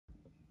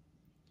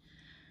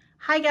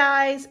Hi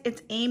guys,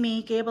 it's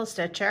Amy Gable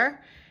Stitcher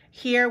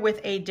here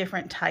with a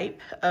different type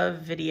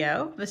of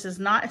video. This is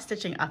not a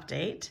stitching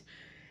update.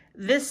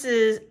 This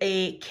is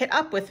a kit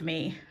up with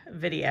me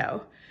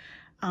video.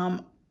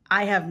 I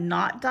have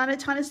not done a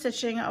ton of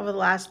stitching over the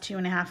last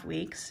 2.5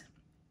 weeks.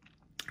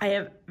 I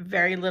have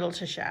very little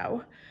to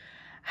show.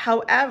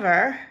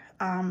 However,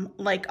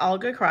 like all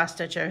good cross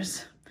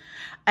stitchers,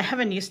 I have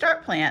a new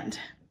start planned.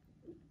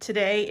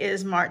 Today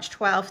is March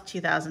 12th,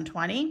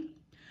 2020.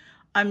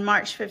 On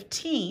March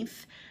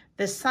 15th,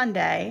 this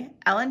Sunday,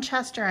 Ellen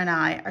Chester and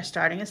I are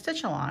starting a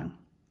stitch along,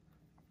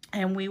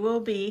 and we will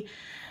be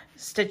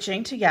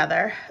stitching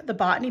together the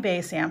Botany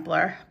Bay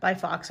sampler by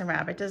Fox and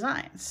Rabbit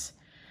Designs.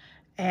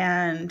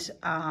 And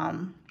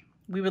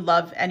we would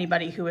love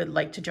anybody who would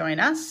like to join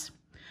us.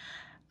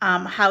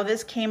 How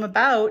this came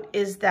about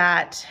is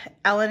that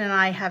Ellen and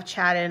I have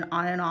chatted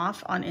on and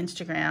off on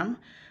Instagram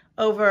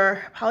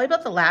over probably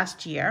about the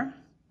last year.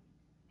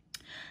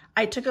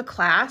 I took a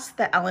class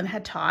that Ellen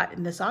had taught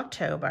in this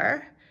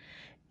October,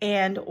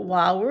 and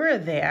while we were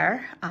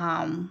there,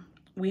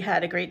 we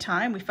had a great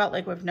time. We felt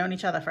like we've known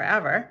each other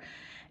forever,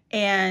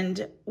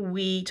 and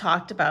we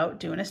talked about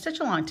doing a stitch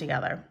along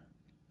together.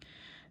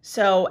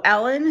 So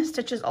Ellen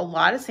stitches a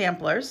lot of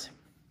samplers.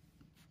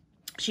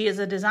 She is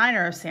a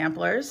designer of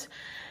samplers.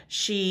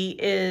 She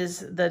is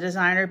the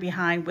designer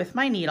behind With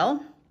My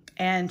Needle,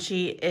 and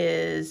she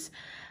is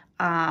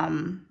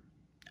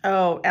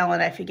oh,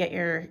 Ellen, I forget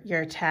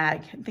your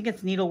tag. I think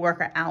it's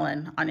Needleworker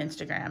Ellen on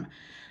Instagram.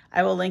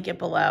 I will link it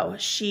below.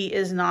 She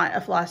is not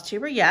a floss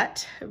tuber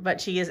yet,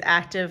 but she is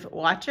active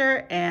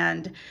watcher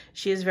and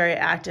she is very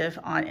active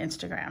on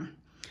Instagram.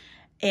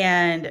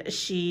 And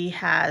she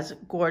has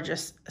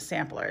gorgeous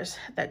samplers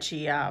that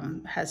she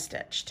has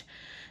stitched.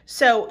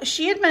 So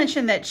she had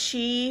mentioned that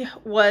she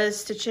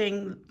was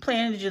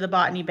planning to do the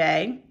Botany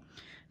Bay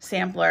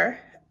sampler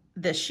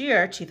this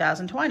year,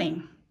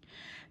 2020.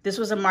 This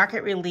was a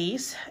market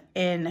release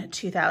in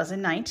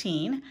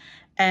 2019,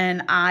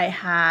 and I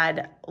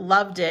had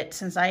loved it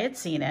since I had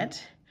seen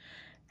it,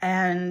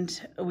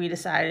 and we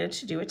decided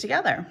to do it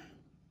together.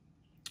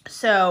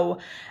 So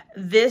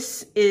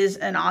this is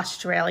an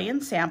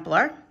Australian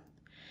sampler.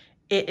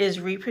 It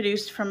is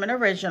reproduced from an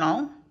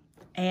original,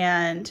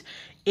 and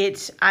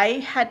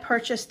I had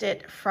purchased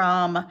it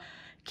from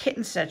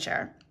Kitten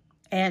Stitcher,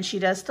 and she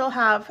does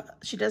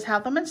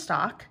have them in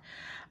stock.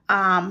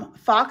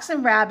 Fox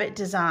and Rabbit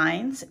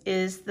Designs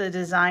is the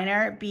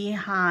designer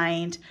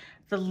behind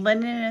the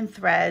Linen and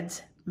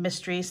Threads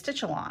Mystery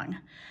Stitch Along.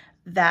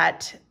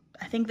 That,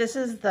 I think this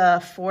is the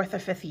 4th or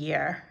 5th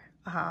year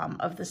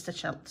of the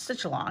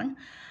Stitch Along.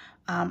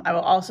 I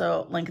will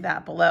also link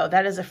that below.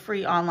 That is a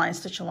free online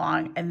Stitch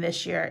Along, and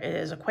this year it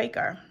is a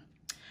Quaker.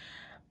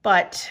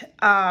 But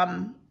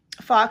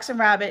Fox and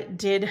Rabbit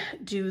did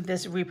do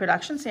this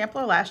reproduction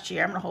sampler last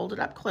year. I'm gonna hold it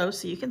up close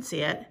so you can see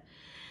it.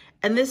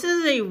 And this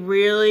is a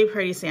really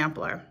pretty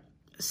sampler.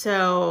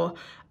 So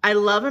I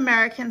love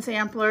American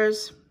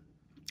samplers.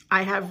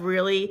 I have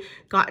really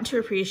gotten to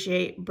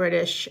appreciate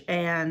British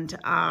and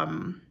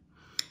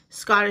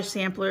Scottish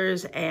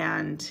samplers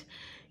and,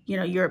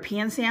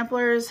 European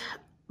samplers,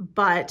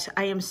 but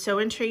I am so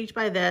intrigued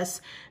by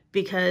this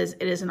because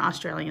it is an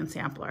Australian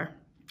sampler.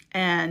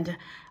 And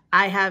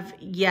I have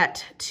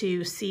yet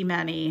to see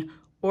many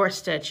or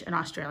stitch an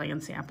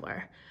Australian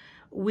sampler.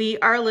 We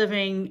are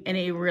living in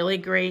a really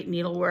great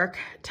needlework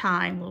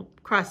time,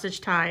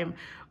 cross-stitch time,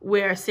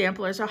 where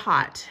samplers are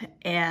hot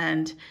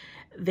and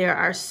there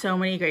are so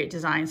many great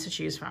designs to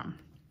choose from.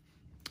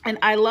 And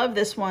I love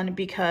this one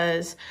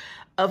because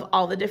of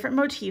all the different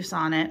motifs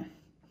on it.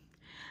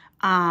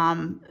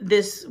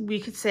 This,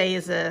 we could say,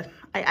 is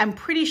I'm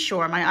pretty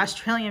sure, my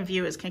Australian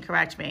viewers can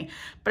correct me,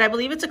 but I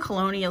believe it's a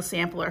colonial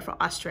sampler for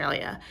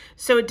Australia.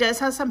 So it does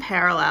have some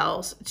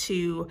parallels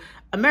to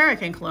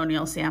American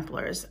colonial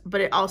samplers,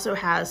 but it also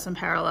has some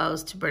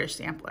parallels to British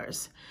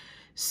samplers.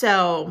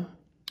 So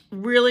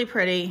really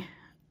pretty,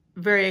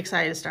 very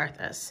excited to start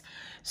this.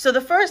 So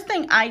the first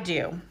thing I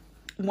do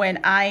when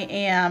I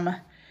am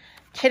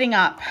kitting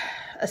up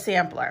a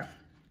sampler,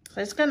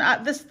 so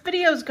this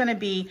video is gonna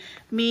be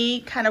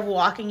me kind of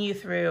walking you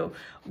through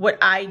what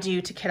I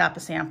do to kit up a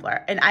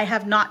sampler. And I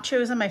have not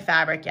chosen my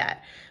fabric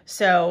yet.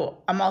 So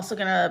I'm also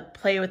gonna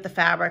play with the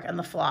fabric and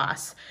the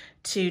floss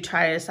to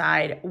try to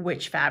decide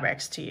which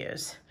fabrics to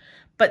use.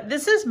 But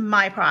this is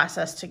my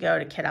process to go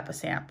to kit up a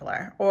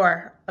sampler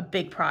or a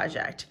big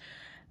project.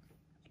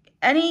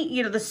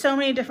 There's so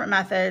many different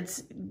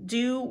methods.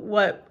 Do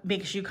what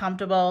makes you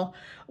comfortable,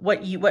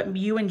 what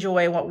you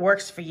enjoy, what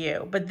works for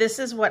you. But this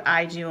is what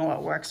I do and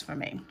what works for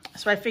me.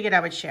 So I figured I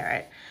would share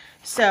it.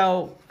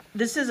 So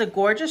this is a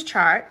gorgeous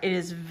chart. It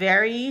is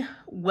very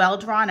well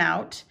drawn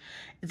out.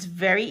 It's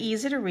very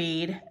easy to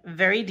read,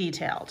 very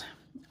detailed.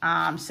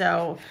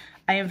 So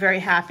I am very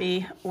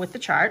happy with the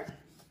chart.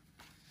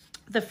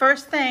 The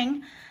first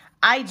thing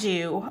I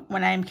do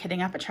when I'm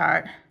kitting up a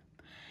chart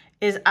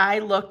is I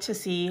look to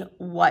see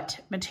what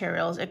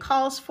materials it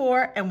calls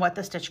for and what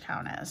the stitch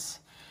count is.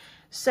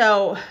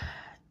 So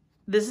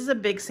this is a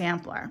big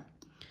sampler.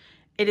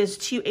 It is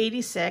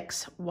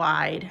 286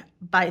 wide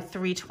by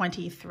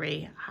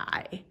 323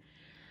 high.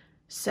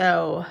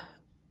 So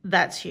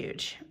that's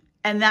huge.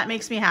 And that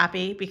makes me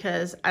happy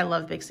because I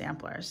love big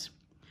samplers.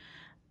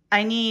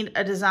 I need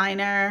a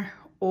designer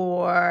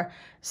or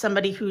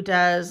somebody who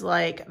does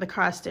like the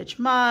cross stitch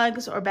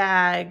mugs or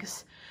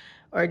bags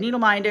or needle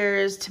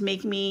minders to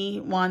make me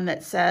one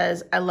that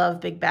says, I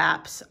love big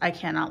BAPs. I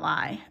cannot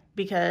lie,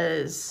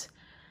 because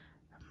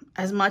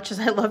as much as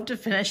I love to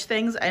finish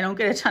things, I don't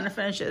get a ton of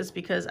finishes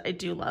because I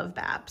do love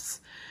BAPs.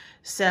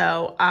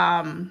 So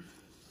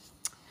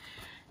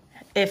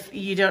if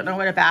you don't know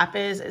what a BAP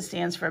is, it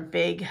stands for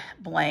Big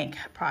Blank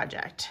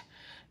Project.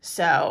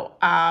 So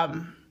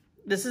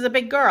this is a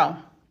big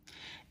girl,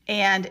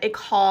 and it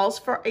calls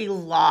for a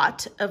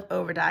lot of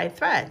overdyed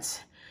threads.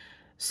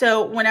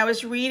 So when I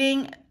was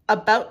reading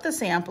about the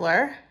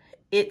sampler,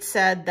 it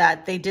said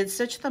that they did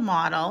stitch the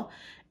model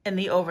in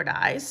the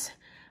overdyes,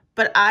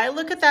 but I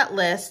look at that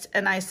list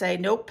and I say,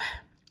 nope,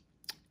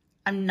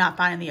 I'm not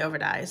buying the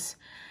overdyes.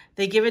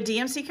 They give a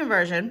DMC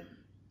conversion.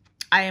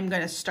 I am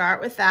going to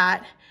start with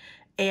that,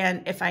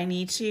 and if I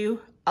need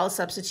to, I'll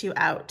substitute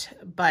out,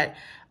 but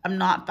I'm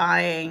not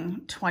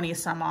buying 20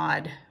 some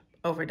odd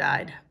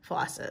overdyed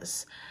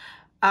flosses.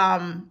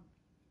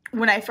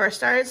 When I first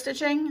started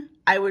stitching,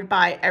 I would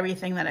buy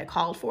everything that it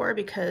called for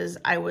because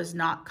I was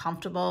not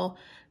comfortable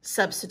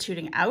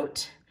substituting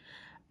out,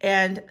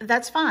 and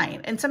that's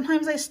fine. And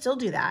sometimes I still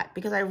do that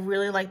because I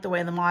really like the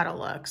way the model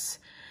looks.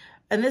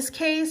 In this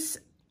case,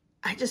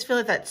 I just feel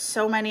like that's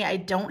so many. I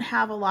don't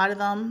have a lot of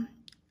them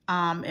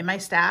in my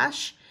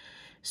stash.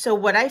 So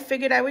what I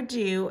figured I would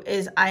do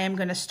is I am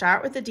going to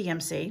start with the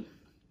DMC.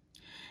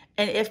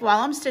 And if while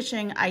I'm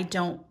stitching, I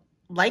don't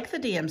like the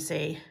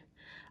DMC,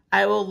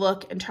 I will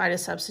look and try to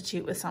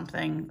substitute with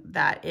something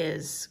that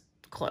is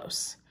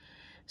close.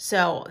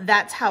 So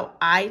that's how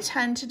I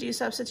tend to do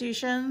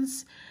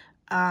substitutions.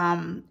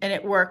 And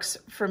it works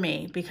for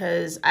me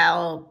because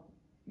I'll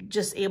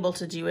just able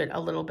to do it a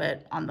little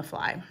bit on the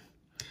fly.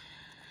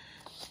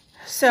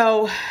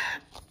 So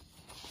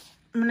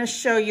I'm going to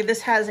show you,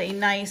 this has a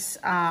nice,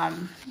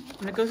 I'm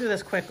going to go through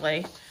this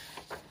quickly.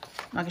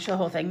 I'm not going to show the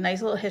whole thing.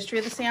 Nice little history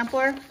of the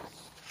sampler.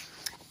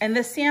 And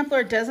this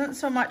sampler doesn't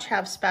so much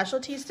have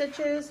specialty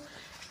stitches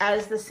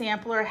as the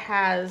sampler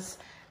has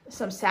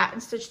some satin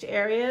stitched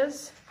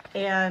areas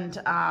and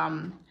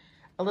a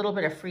little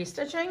bit of free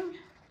stitching.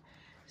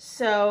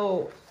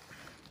 So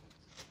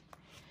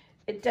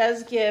it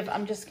does give,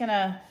 I'm just going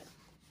to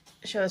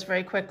show this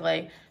very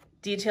quickly,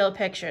 detailed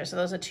pictures. So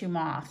those are two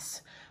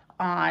moths.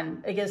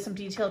 It gives some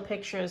detailed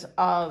pictures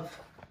of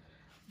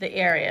the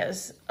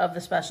areas of the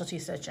specialty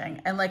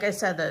stitching. And like I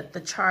said, the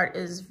chart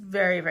is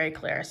very, very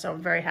clear. So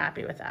I'm very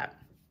happy with that.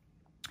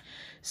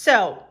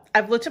 So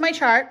I've looked at my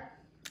chart.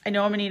 I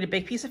know I'm gonna need a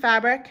big piece of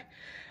fabric.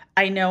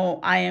 I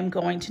know I am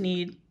going to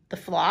need the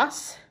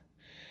floss.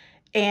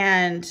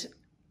 And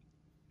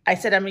I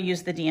said I'm gonna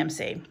use the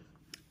DMC.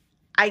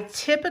 I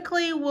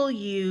typically will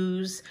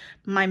use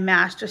my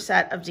master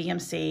set of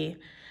DMC.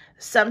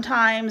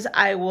 Sometimes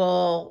I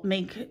will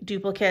make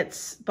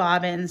duplicates,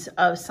 bobbins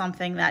of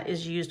something that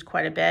is used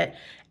quite a bit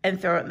and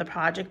throw it in the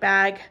project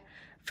bag.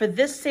 For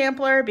this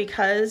sampler,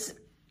 because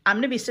I'm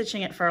going to be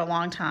stitching it for a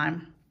long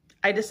time,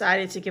 I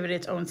decided to give it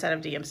its own set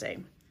of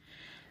DMC.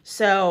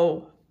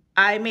 So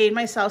I made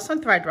myself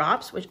some thread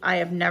drops, which I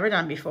have never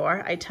done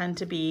before. I tend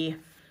to be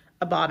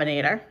a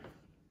bobbinator,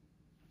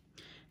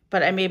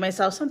 but I made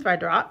myself some thread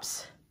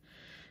drops.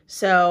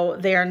 So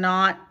they are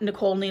not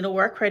Nicole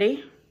Needlework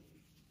Pretty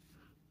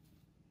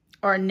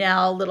or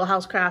Nell Little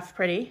House Craft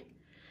Pretty,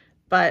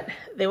 but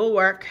they will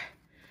work.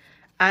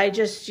 I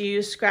just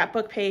use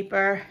scrapbook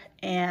paper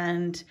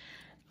and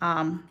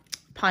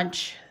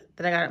punch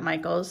that I got at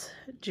Michael's.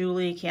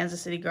 Julie,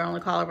 Kansas City girl in the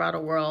Colorado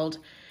world,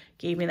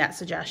 gave me that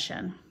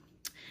suggestion.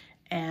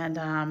 And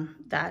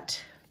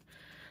that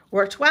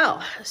worked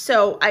well.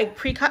 So I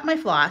pre-cut my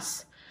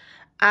floss.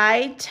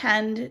 I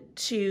tend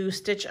to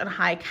stitch on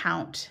high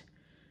count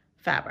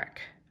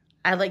fabric.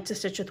 I like to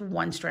stitch with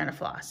one strand of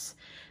floss.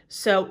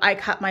 So I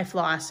cut my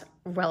floss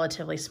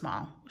relatively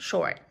small,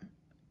 short.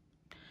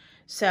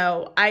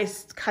 So I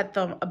cut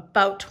them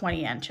about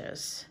 20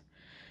 inches.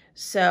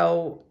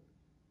 So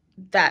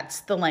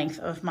that's the length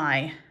of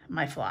my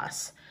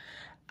floss.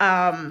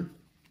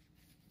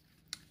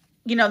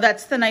 You know,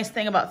 that's the nice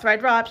thing about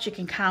thread drops. You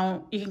can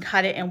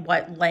cut it in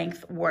what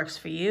length works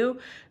for you.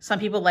 Some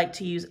people like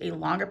to use a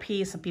longer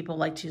piece. Some people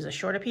like to use a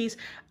shorter piece.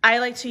 I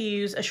like to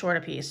use a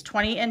shorter piece.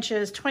 20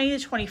 inches, 20 to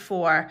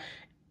 24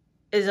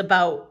 is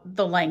about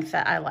the length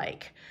that I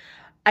like.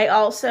 I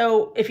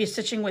also, if you're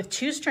stitching with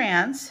two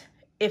strands,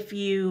 if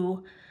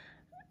you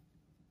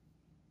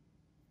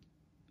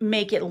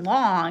make it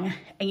long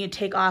and you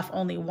take off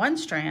only one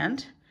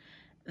strand,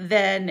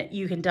 then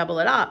you can double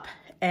it up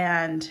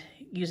and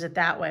use it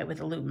that way with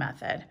the loop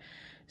method.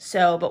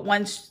 So, but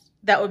once,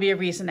 that would be a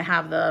reason to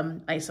have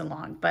them nice and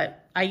long,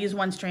 but I use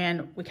one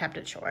strand, we kept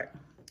it short.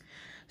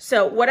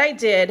 So what I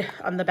did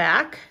on the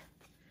back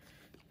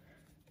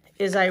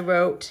is I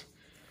wrote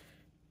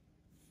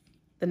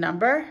the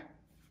number,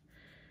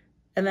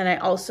 And then I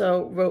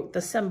also wrote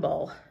the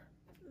symbol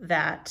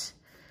that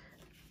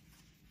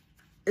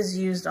is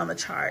used on the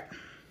chart.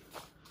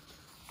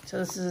 So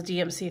this is a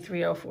DMC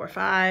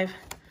 3045.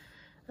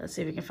 Let's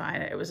see if we can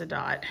find it. It was a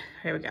dot.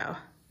 Here we go.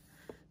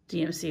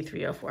 DMC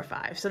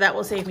 3045. So that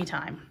will save me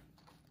time.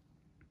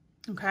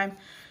 Okay.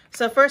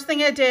 So first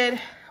thing I did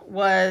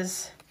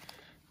was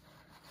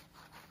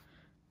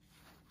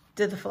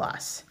did the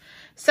floss.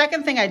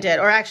 Second thing I did,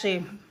 or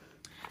actually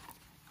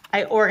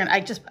I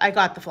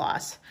got the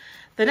floss.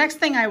 The next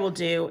thing I will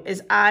do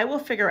is I will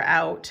figure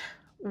out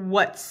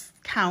what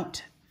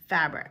count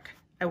fabric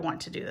I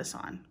want to do this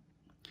on.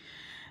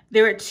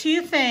 There are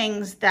two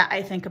things that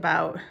I think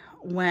about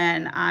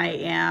when I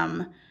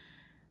am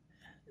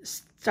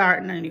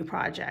starting a new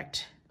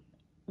project.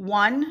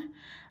 One,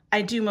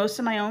 I do most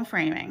of my own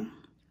framing,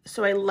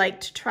 so I like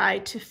to try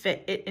to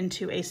fit it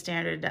into a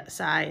standard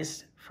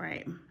size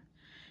frame,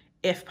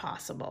 if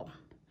possible.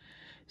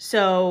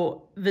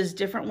 So there's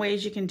different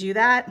ways you can do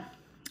that.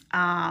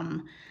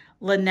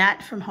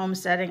 Lynette from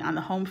Homesteading on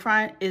the home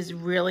front is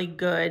really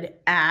good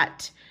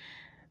at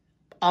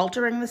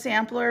altering the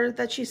sampler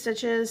that she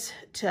stitches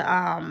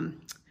to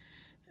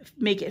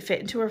make it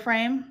fit into her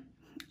frame.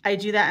 I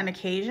do that on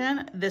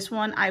occasion. This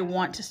one, I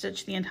want to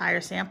stitch the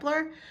entire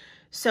sampler.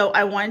 So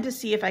I wanted to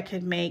see if I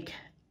could make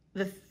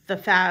the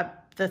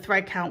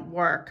thread count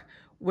work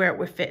where it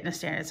would fit in a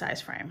standard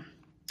size frame.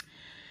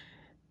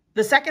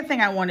 The second thing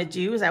I want to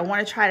do is I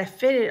want to try to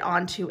fit it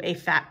onto a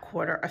fat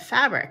quarter of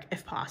fabric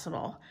if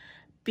possible.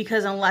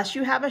 Because unless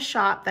you have a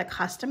shop that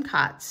custom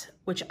cuts,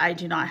 which I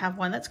do not have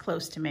one that's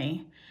close to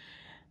me,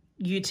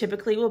 you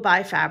typically will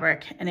buy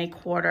fabric in a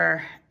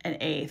quarter, an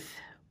eighth,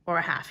 or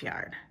a half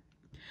yard.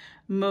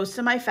 Most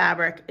of my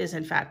fabric is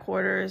in fat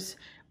quarters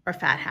or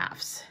fat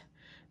halves.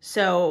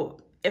 So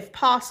if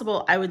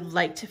possible, I would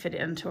like to fit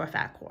it into a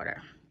fat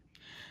quarter.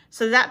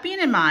 So that being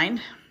in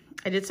mind,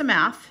 I did some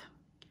math.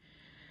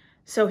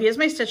 So here's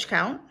my stitch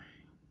count.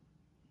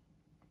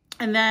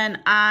 And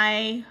then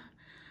I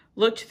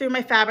looked through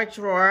my fabric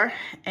drawer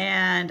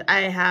and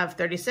I have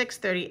 36,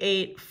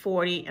 38,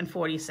 40, and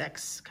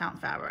 46 count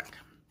fabric.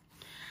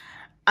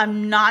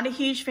 I'm not a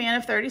huge fan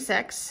of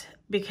 36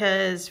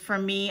 because for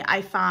me,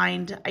 I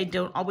find I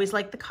don't always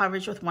like the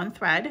coverage with one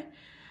thread.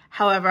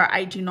 However,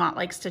 I do not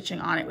like stitching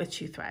on it with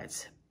two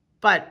threads,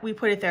 but we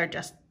put it there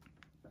just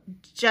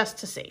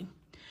to see.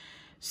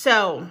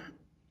 So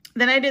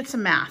then I did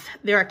some math.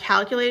 There are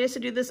calculators to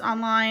do this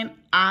online.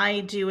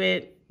 I do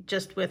it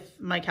just with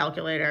my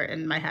calculator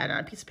in my head on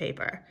a piece of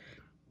paper.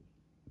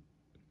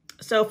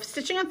 So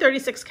stitching on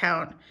 36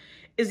 count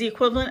is the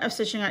equivalent of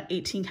stitching on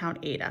 18 count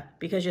Aida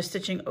because you're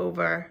stitching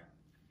over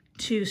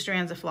 2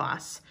 strands of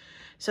floss.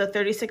 So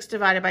 36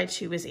 divided by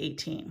 2 is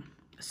 18.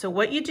 So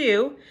what you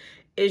do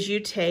is you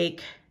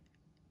take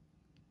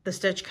the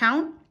stitch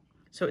count,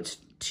 so it's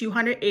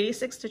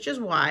 286 stitches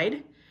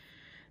wide,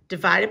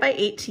 divided by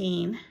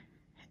 18,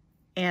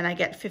 and I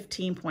get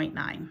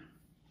 15.9.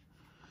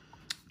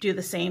 Do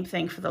the same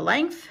thing for the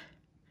length,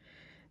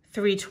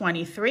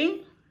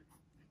 323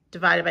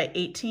 divided by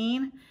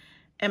 18,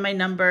 and my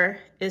number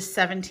is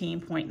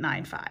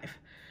 17.95.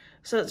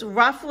 So it's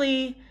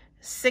roughly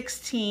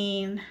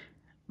 16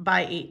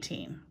 by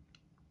 18.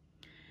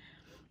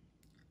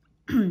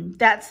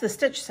 That's the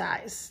stitch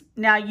size.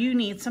 Now you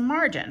need some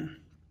margin.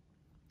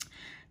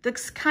 The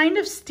kind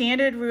of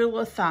standard rule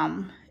of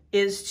thumb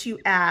is to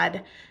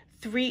add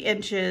 3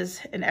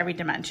 inches in every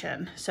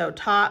dimension. So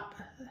top,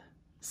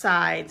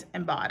 sides,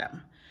 and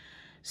bottom.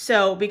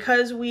 So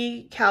because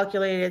we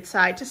calculated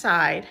side to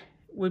side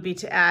would be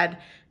to add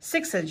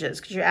 6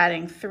 inches because you're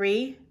adding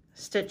 3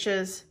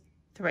 stitches,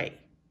 3.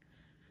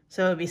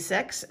 So it would be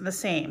 6, the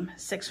same,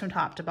 6 from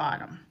top to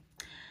bottom.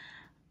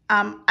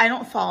 I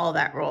don't follow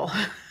that rule.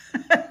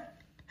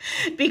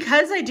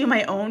 Because I do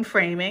my own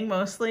framing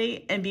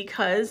mostly, and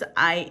because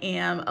I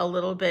am a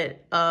little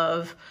bit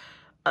of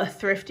a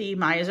thrifty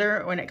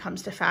miser when it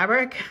comes to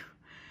fabric,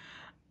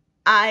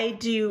 I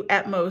do,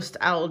 at most,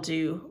 I'll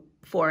do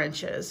 4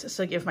 inches.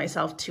 So give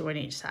myself 2 on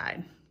each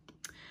side.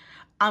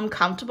 I'm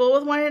comfortable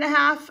with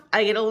 1.5.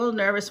 I get a little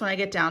nervous when I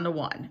get down to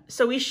 1.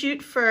 So we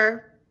shoot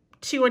for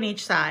 2 on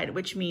each side,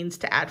 which means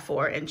to add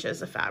 4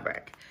 inches of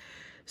fabric.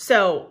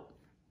 So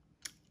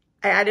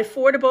I added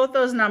 4 to both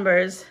those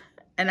numbers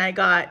and I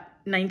got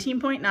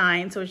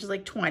 19.9, so which is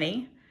like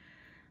 20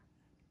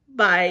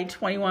 by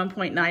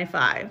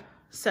 21.95.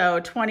 So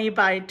 20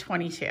 by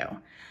 22.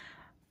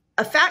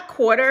 A fat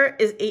quarter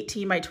is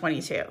 18 by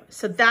 22.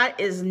 So that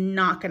is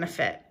not gonna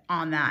fit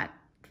on that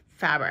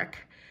fabric.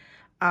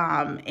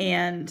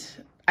 And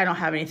I don't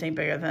have anything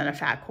bigger than a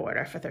fat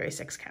quarter for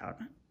 36 count.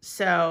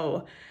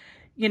 So,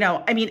 you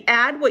know, I mean,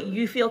 add what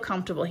you feel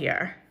comfortable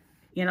here.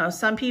 You know,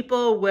 some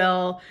people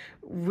will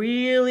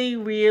really,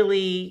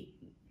 really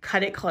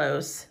cut it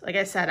close. Like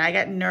I said, I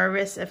get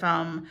nervous if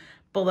I'm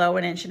below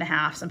 1.5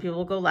 inches. Some people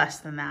will go less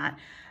than that.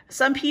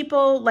 Some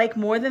people like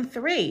more than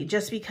 3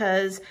 just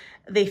because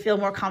they feel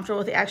more comfortable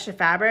with the extra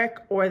fabric,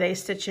 or they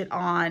stitch it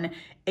on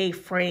a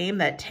frame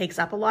that takes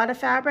up a lot of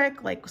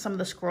fabric, like some of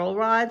the scroll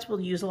rods will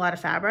use a lot of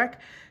fabric.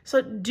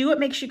 So do what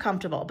makes you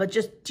comfortable, but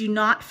just do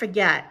not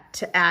forget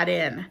to add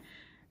in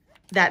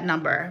that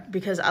number,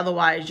 because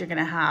otherwise you're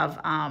gonna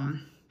have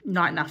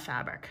not enough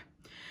fabric.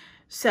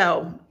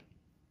 So,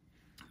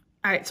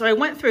 all right, so I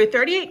went through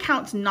 38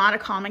 count's not a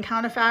common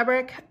count of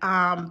fabric,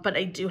 but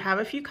I do have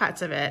a few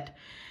cuts of it.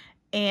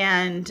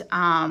 And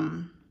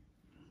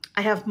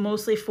I have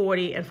mostly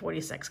 40 and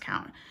 46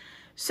 count.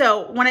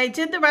 So when I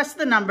did the rest of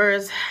the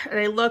numbers and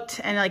I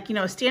looked, and like, you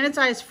know, standard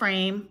size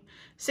frame,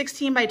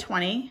 16 by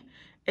 20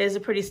 is a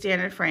pretty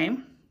standard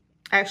frame.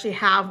 I actually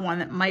have one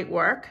that might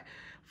work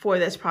for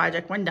this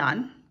project when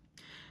done.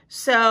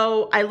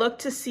 So I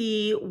looked to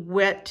see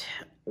what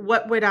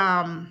would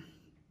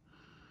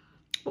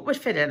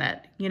fit in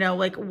it, you know,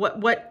 like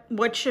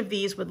which of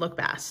these would look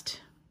best.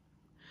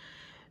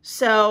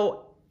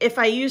 So if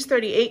I use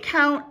 38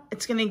 count,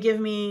 it's going to give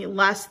me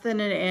less than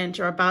an inch,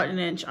 or about an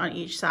inch on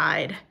each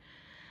side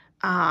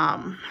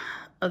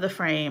of the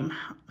frame,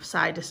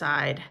 side to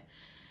side,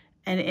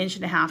 and 1.5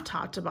 inches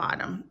top to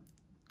bottom.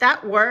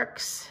 That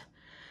works,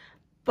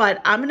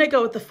 but I'm going to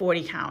go with the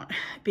 40 count,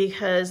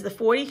 because the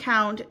 40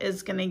 count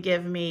is going to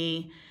give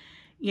me,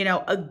 you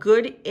know, a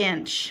good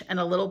inch and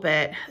a little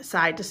bit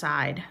side to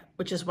side,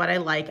 which is what I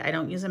like. I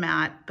don't use a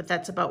mat, but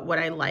that's about what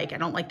I like. I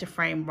don't like to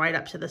frame right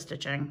up to the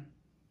stitching.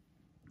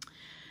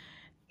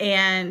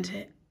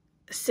 And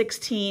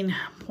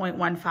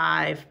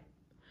 16.15,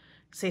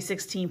 say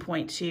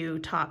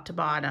 16.2 top to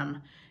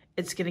bottom,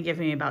 it's going to give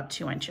me about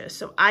 2 inches.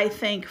 So I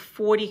think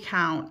 40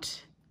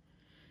 count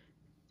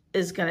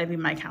is going to be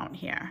my count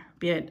here,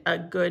 be a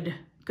good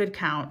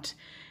count.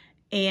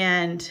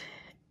 And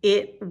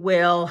it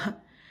will,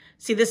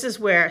 see, this is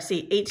where,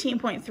 see,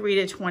 18.3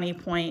 to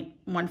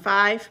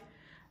 20.15,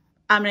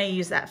 I'm going to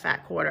use that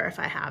fat quarter if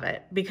I have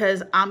it,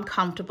 because I'm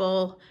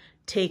comfortable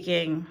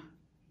taking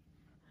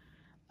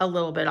a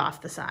little bit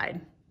off the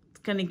side. It's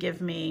going to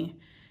give me,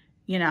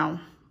 you know,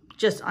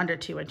 just under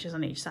 2 inches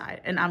on each side,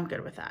 and I'm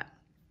good with that.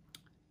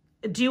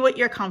 Do what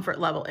your comfort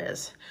level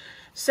is.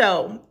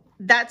 So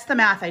that's the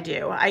math I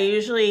do. I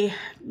usually,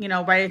 you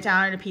know, write it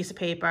down on a piece of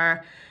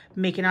paper,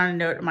 make it on a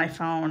note on my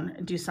phone,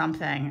 do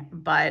something,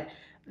 but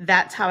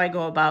that's how I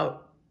go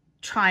about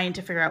trying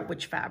to figure out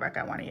which fabric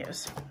I want to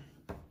use.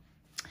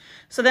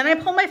 So then I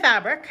pull my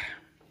fabric.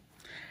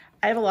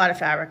 I have a lot of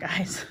fabric,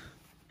 guys.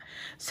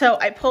 So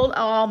I pulled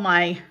all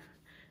my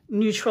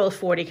neutral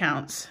 40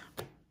 counts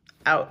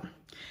out.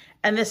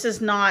 And this is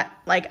not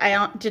like,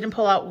 didn't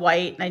pull out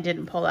white and I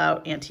didn't pull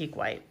out antique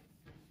white.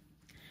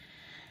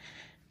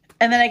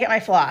 And then I get my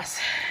floss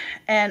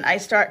and I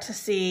start to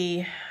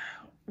see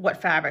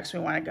what fabrics we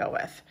want to go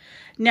with.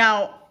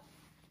 Now,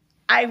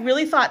 I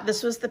really thought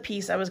this was the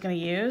piece I was going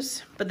to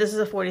use, but this is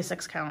a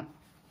 46 count.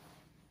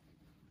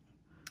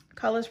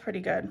 Color's pretty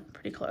good,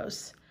 pretty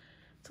close.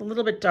 It's a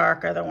little bit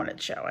darker than what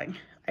it's showing.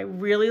 I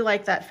really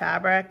like that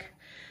fabric.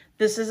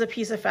 This is a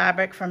piece of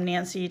fabric from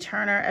Nancy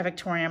Turner at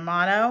Victorian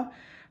Motto.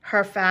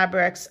 Her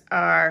fabrics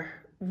are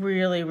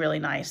really, really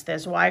nice.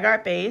 There's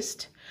Weigart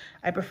based.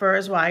 I prefer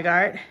as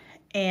Weigart,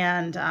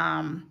 and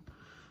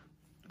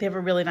they have a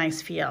really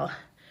nice feel.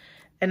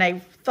 And I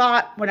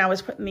thought when I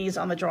was putting these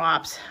on the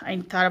drops, I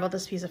thought about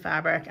this piece of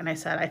fabric and I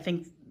said, I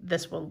think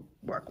this will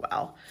work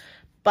well,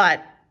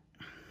 but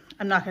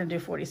I'm not going to do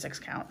 46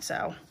 count.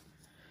 So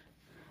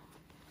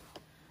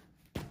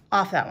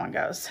off that one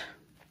goes.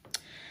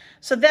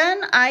 So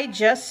then I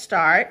just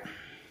start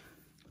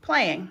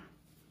playing.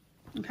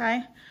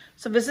 Okay.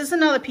 So this is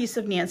another piece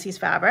of Nancy's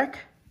fabric.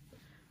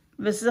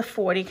 This is a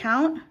 40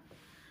 count.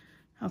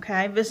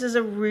 Okay. This is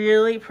a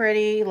really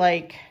pretty,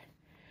 like,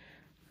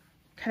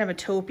 kind of a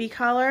taupey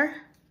color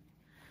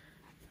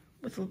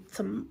with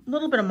some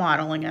little bit of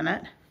modeling in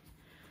it.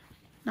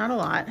 Not a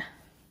lot. Okay.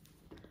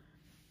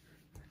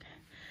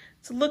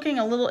 It's looking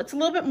a little, it's a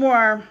little bit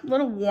more, a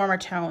little warmer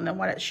tone than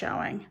what it's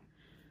showing.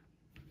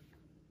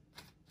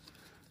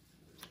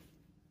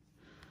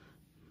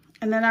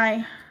 And then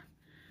I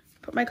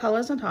put my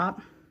colors on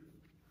top.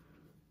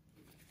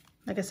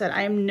 Like I said,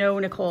 I am no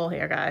Nicole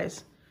here,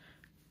 guys.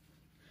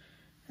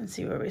 And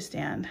see where we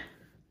stand.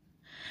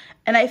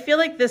 And I feel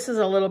like this is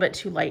a little bit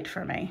too light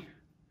for me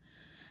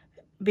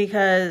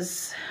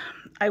because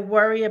I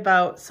worry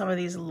about some of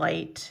these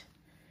light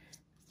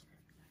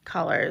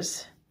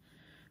colors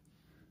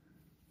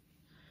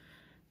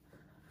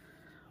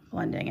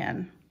blending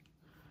in.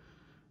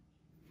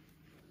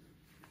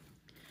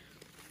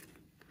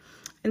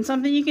 And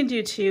something you can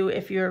do too,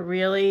 if you're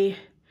really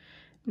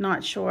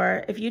not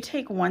sure, if you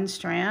take one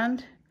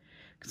strand,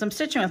 because I'm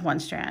stitching with one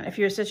strand. If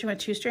you're stitching with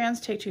 2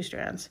 strands, take 2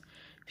 strands.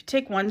 If you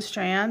take one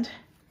strand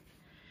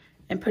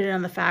and put it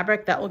on the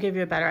fabric, that will give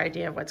you a better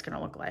idea of what's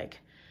gonna look like.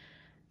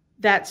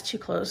 That's too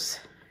close.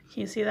 Can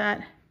you see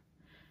that?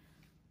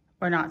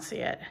 Or not see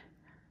it?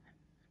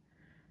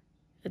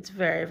 It's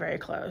very, very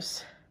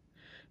close.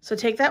 So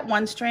take that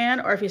one strand,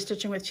 or if you're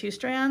stitching with 2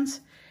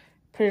 strands,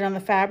 put it on the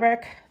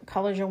fabric, the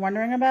colors you're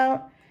wondering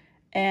about,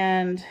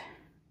 and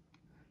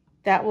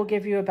That will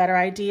give you a better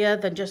idea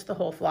than just the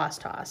whole floss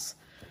toss,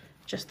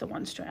 just the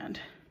one strand.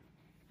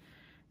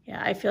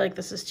 Yeah, I feel like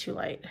this is too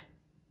light.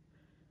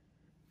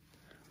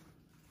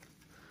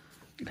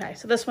 Okay,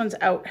 so this one's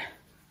out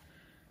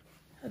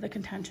of the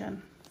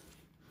contention.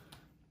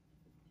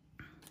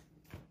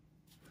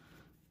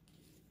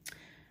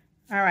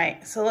 All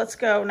right, so let's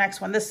go next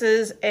one. This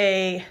is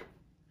a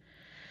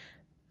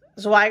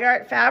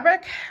Zweigart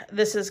fabric.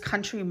 This is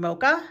Country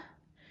Mocha.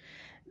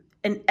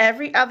 In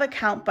every other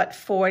count but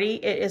 40,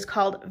 it is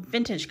called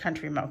Vintage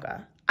Country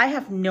Mocha. I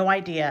have no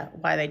idea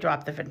why they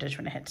drop the vintage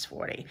when it hits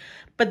 40,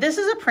 but this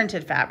is a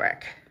printed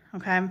fabric,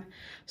 okay?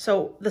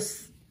 So the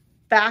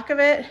back of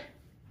it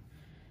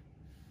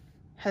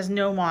has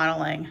no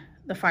modeling.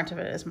 The front of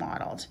it is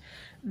modeled.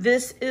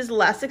 This is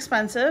less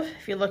expensive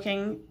if you're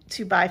looking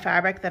to buy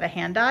fabric that are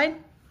hand dyed,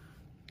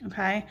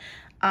 okay?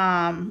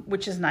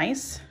 Which is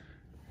nice.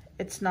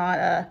 It's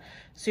not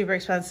super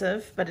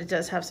expensive, but it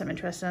does have some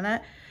interest in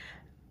it.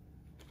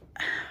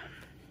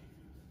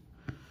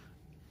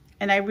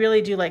 And I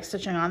really do like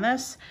stitching on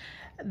this.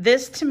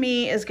 This to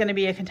me is going to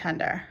be a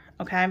contender,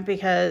 okay?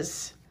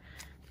 Because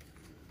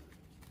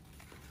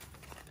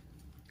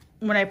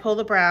when I pull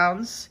the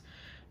browns,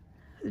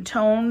 the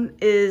tone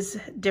is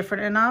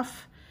different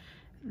enough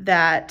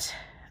that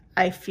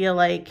I feel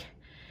like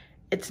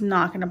it's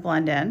not going to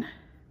blend in.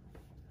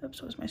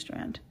 Oops, where's my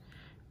strand?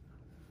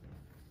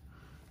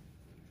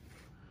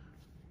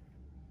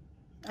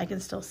 I can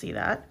still see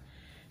that.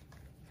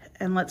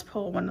 And let's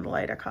pull one of the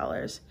lighter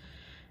colors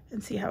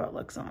and see how it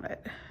looks on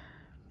it.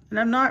 And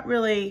I'm not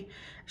really,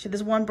 actually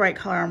there's one bright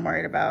color I'm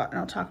worried about, and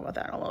I'll talk about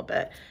that in a little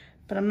bit,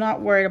 but I'm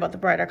not worried about the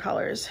brighter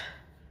colors.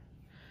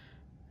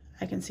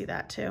 I can see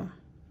that too.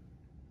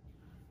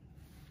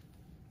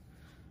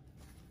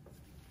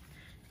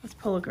 Let's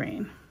pull a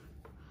green.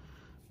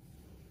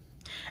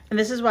 And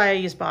this is why I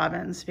use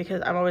bobbins,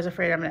 because I'm always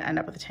afraid I'm gonna end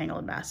up with a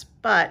tangled mess,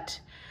 but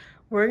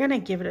we're gonna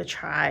give it a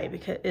try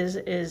because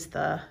it is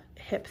the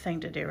hip thing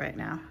to do right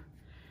now.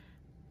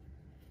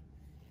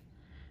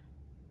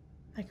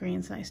 That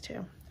green's nice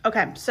too.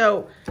 Okay,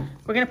 so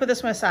we're gonna put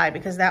this one aside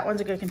because that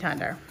one's a good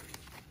contender.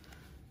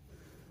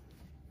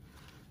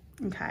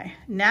 Okay,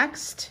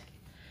 next,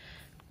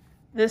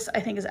 this I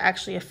think is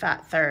actually a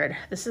fat third.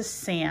 This is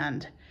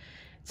Sand.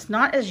 It's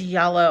not as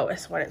yellow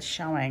as what it's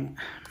showing.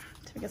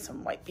 Let me get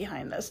some white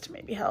behind this to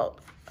maybe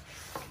help.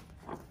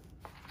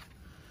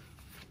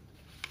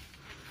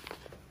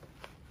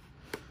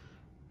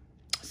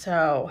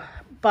 So,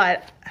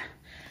 but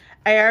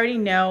I already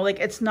know, like,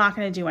 it's not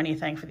going to do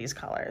anything for these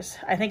colors.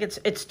 I think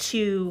it's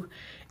too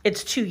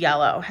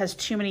yellow, has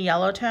too many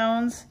yellow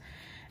tones.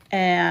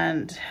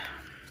 And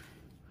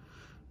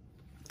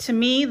to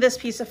me, this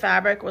piece of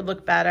fabric would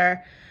look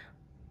better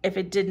if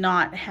it did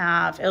not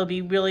have, it'll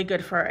be really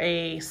good for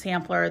a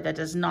sampler that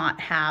does not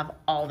have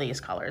all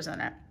these colors in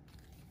it.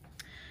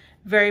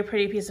 Very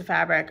pretty piece of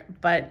fabric,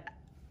 but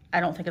I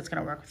don't think it's going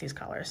to work with these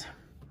colors.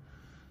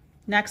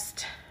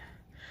 Next,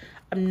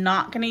 I'm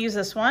not going to use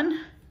this one.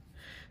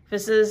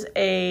 This is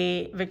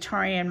a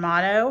Victorian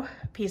Motto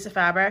piece of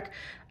fabric.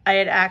 I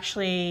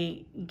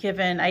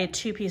had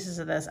two pieces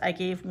of this. I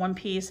gave one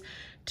piece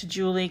to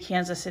Julie,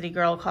 Kansas City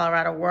Girl,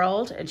 Colorado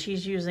World, and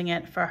she's using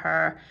it for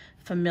her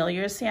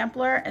Familiar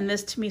sampler. And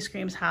this to me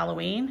screams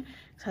Halloween.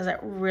 It has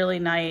that really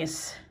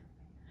nice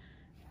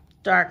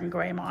dark and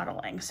gray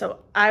modeling. So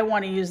I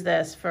want to use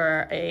this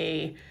for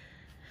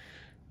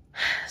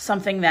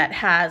something that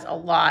has a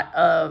lot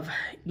of,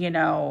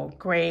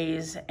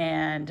 grays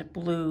and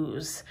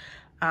blues,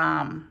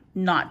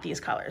 not these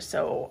colors.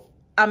 So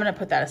I'm going to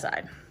put that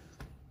aside.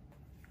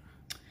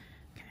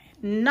 Okay.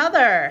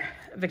 Another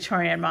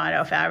Victorian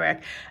Motto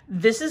fabric.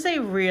 This is a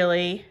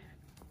really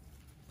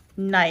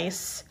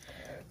nice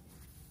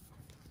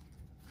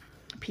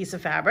piece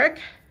of fabric.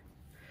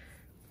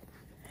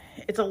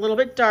 It's a little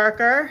bit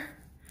darker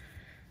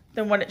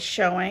than what it's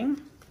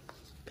showing.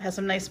 It has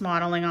some nice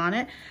modeling on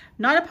it.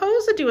 Not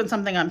opposed to doing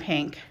something on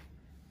pink,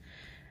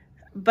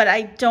 but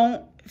I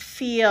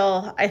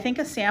think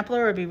a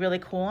sampler would be really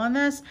cool on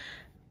this,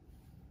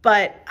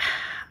 but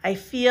I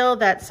feel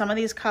that some of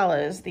these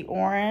colors, the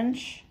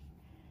orange,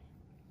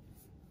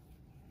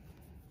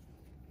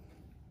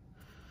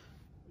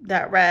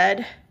 that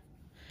red,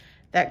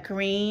 that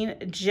green,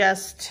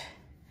 just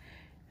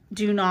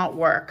do not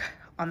work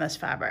on this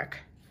fabric.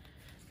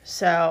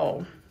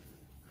 So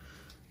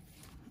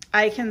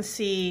I can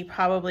see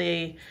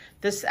probably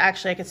this,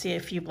 actually I could see a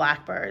few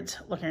blackbirds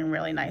looking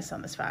really nice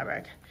on this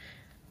fabric.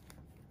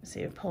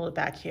 See, pull it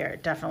back here.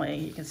 Definitely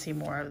you can see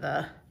more of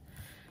the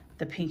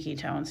pinky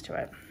tones to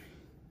it.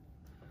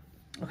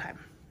 Okay.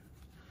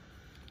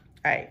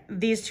 All right,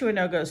 these two are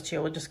no-goes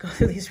too. We'll just go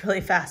through these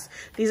really fast.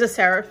 These are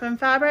Seraphim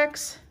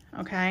fabrics,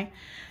 okay?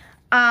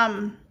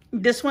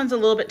 This one's a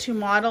little bit too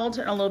mottled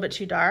and a little bit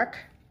too dark.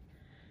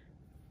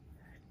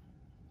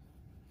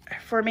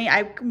 For me,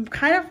 I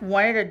kind of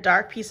wanted a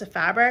dark piece of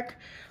fabric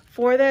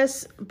for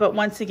this, but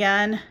once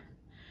again,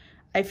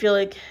 I feel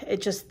like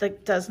it just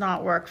does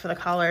not work for the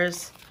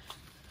colors.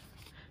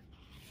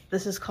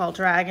 This is called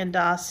Dragon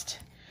Dust.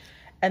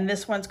 And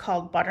this one's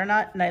called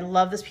Butternut. And I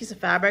love this piece of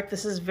fabric.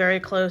 This is very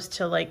close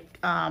to like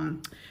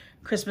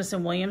Christmas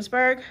in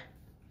Williamsburg,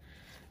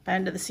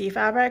 End of the Sea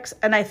fabrics.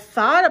 And I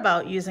thought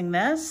about using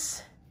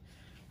this,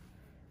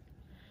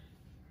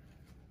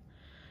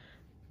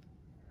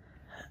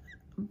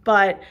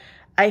 but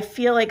I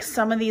feel like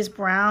some of these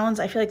browns,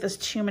 I feel like there's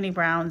too many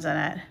browns in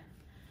it.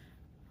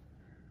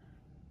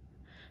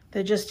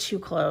 They're just too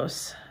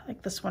close.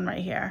 Like this one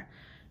right here.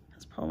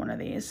 Let's pull one of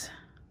these.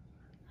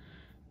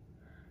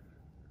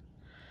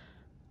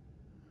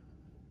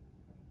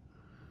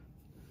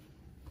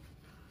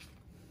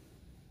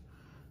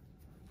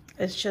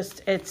 It's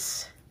just,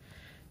 it's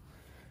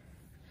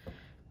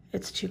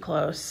too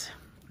close.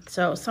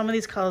 So some of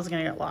these colors are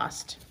gonna get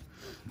lost.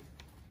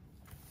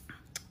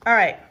 All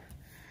right,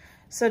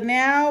 so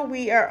now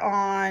we are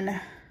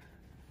on,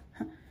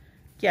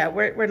 yeah,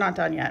 we're not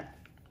done yet.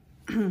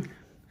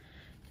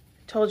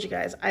 Told you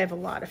guys, I have a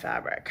lot of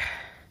fabric.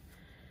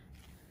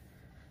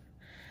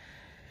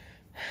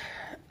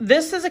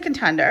 This is a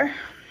contender.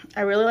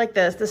 I really like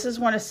this. This is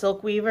one of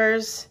Silk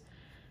Weaver's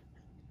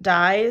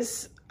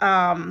dyes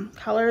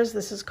colors.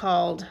 This is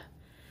called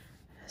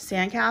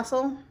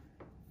Sandcastle.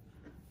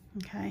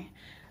 Okay.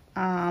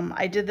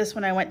 I did this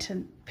when I went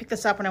to pick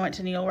this up when I went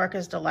to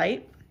Needleworkers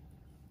Delight.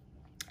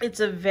 It's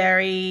a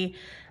very,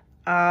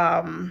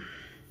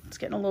 it's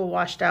getting a little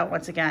washed out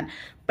once again,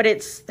 but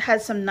it's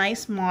has some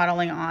nice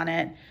modeling on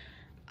it.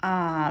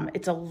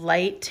 It's a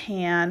light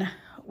tan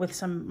with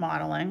some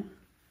modeling,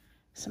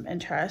 some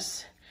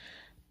interest,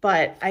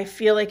 but I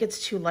feel like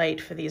it's too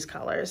light for these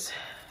colors.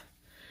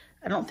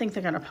 I don't think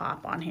they're gonna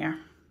pop on here.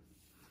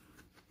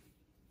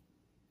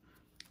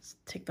 Let's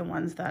take the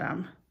ones that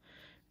I'm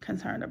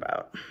concerned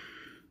about.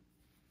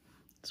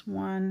 It's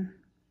one.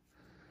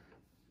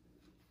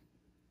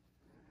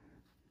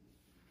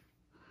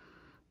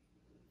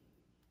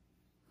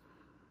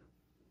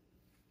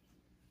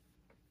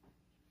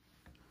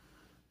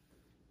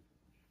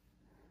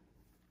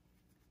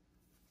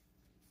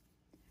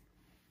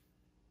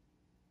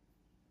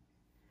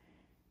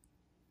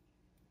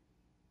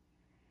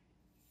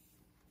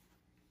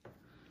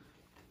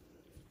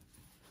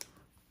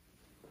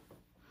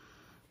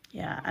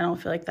 Yeah, I don't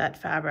feel like that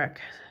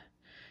fabric,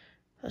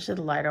 especially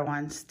the lighter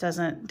ones,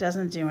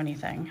 doesn't do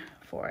anything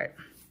for it.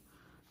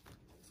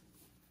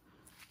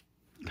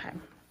 Okay.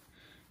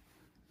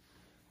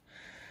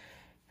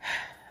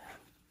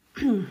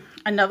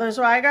 Another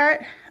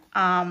Zweigart.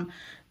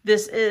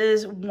 This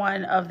is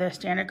one of their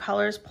standard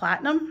colors,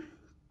 Platinum.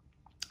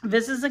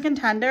 This is a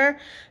contender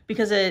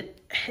because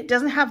it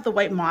doesn't have the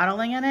white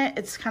modeling in it.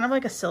 It's kind of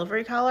like a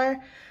silvery color,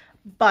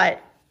 but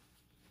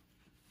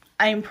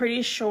I'm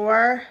pretty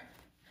sure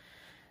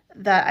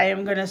that I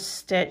am going to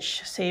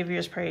stitch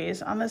Savior's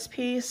Praise on this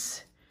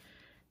piece.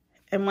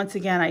 And once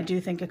again, I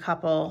do think a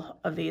couple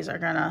of these are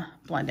going to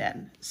blend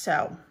in.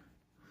 So,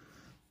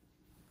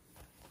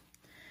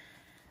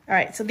 all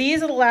right, so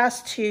these are the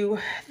last two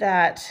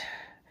that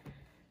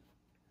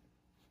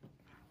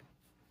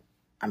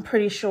I'm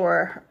pretty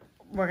sure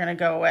we're going to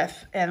go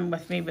with, and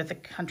with me with the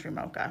Country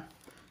Mocha.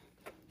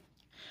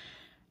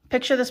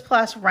 Picture This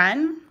Plus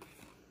Wren.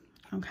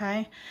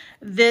 Okay,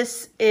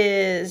 this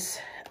is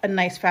a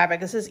nice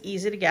fabric. This is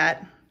easy to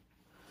get.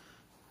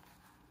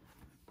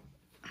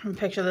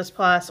 Picture This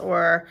Plus,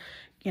 or,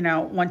 you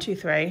know,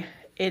 123.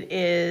 It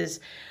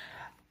is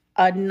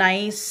a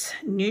nice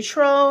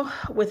neutral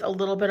with a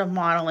little bit of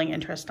modeling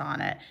interest on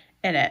it,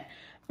 in it.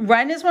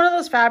 Wren is one of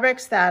those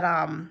fabrics that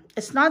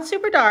it's not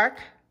super dark.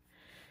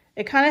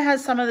 It kind of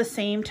has some of the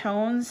same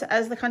tones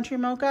as the Country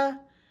Mocha,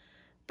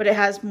 but it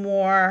has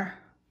more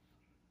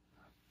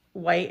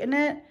white in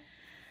it.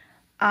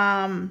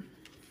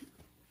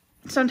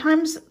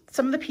 Sometimes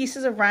some of the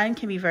pieces of Wren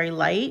can be very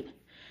light.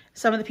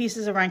 Some of the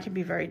pieces of Wren can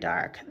be very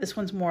dark. This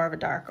one's more of a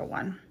darker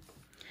one.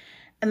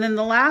 And then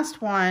the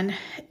last one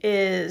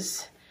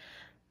is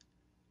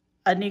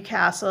a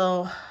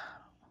Newcastle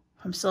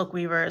from Silk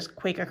Weavers,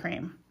 Quaker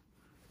Cream.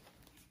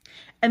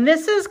 And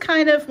this is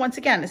kind of, once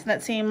again, it's in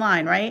that same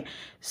line, right?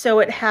 So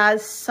it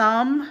has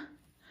some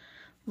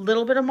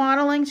little bit of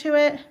modeling to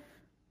it,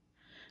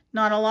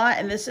 not a lot.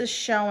 And this is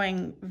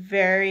showing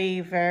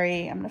very,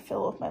 very, I'm gonna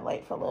fill with my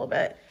light for a little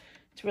bit.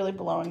 It's really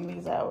blowing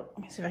these out.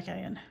 Let me see if I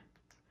can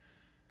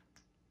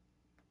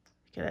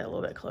get it a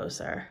little bit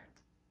closer.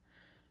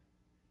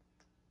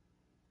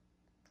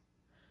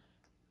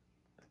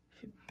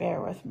 If you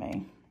bear with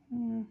me.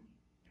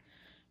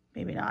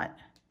 Maybe not.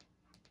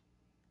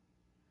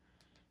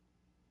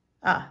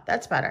 Ah,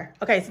 that's better.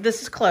 Okay, so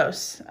this is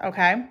close,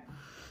 okay?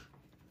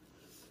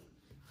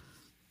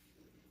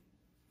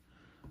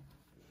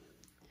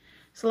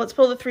 So let's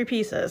pull the three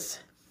pieces.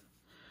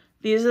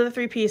 These are the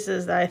three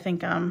pieces that I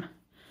think I'm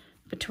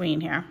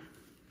between here.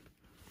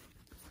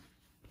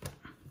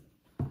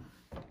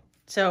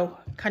 So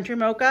Country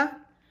Mocha,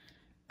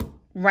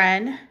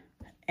 Wren,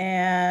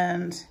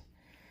 and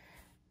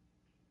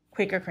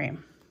Quaker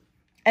Cream.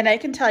 And I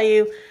can tell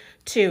you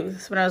too,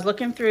 when I was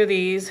looking through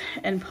these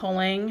and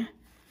pulling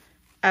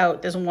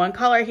out, there's one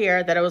color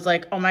here that I was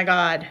like, oh my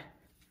God,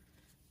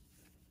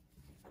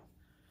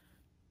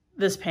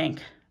 this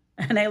pink.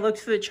 And I looked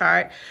through the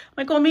chart. I'm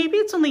like, well, maybe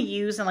it's only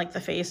used in like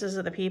the faces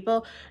of the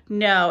people.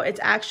 No,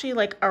 it's actually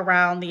like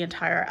around the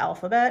entire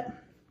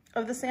alphabet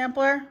of the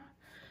sampler.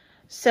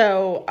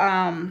 So,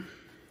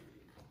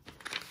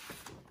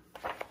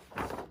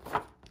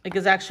 like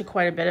there's actually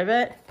quite a bit of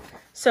it.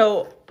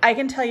 So I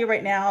can tell you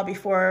right now,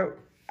 before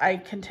I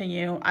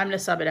continue, I'm gonna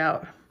sub it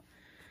out.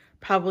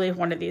 Probably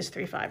one of these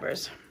 3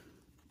 fibers.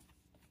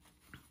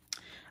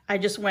 I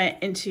just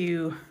went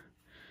into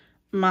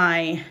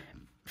my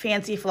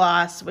Fancy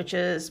Floss, which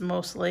is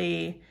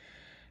mostly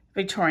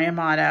Victoria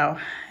Motto,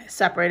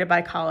 separated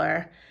by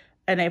color,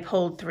 and I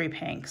pulled 3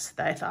 pinks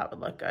that I thought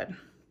would look good.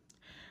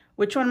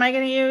 Which one am I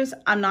going to use?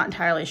 I'm not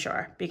entirely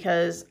sure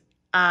because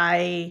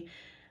I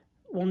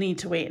will need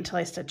to wait until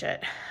I stitch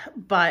it.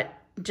 But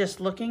just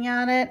looking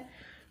at it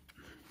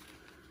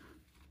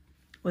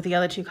with the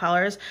other 2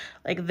 colors,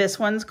 like this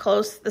one's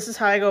close. This is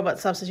how I go about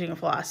substituting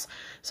floss.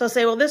 So I'll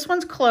say, well, this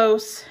one's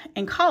close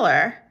in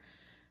color,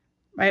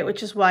 right?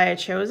 Which is why I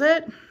chose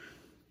it.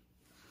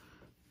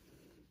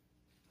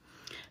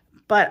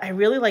 But I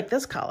really like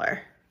this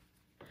color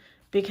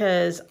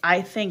because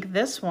I think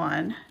this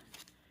one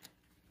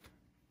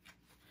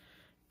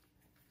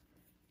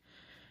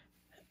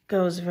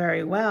goes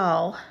very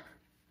well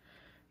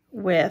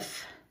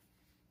with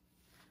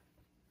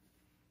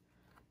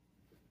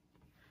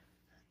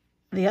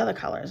the other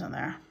colors in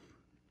there.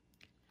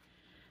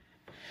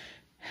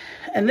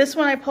 And this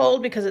one I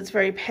pulled because it's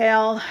very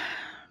pale.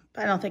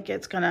 I don't think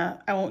it's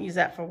gonna, I won't use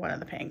that for one of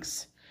the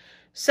pinks.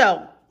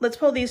 So let's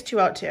pull these 2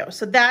 out too.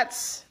 So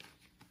that's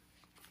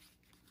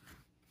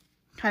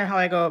kind of how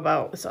I go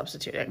about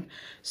substituting.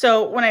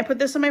 So when I put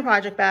this in my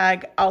project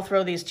bag, I'll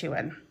throw these 2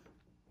 in.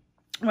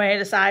 When I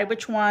decide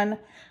which one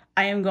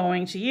I am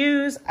going to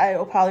use, I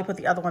will probably put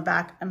the other one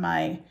back in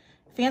my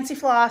Fancy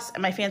Floss.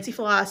 And my Fancy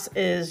Floss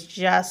is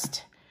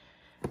just,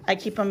 I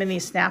keep them in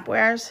these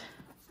snapwares.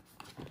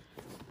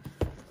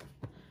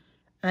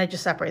 And I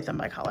just separate them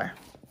by color.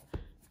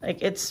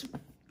 Like it's,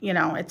 you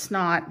know, it's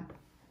not,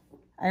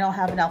 I don't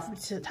have an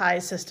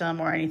alphabetized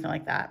system or anything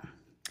like that.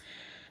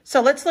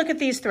 So let's look at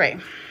these 3.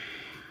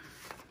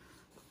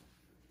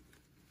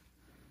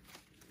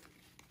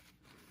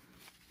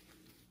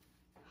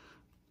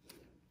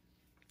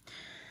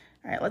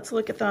 All right, let's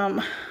look at them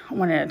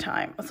one at a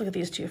time. Let's look at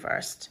these 2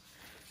 first.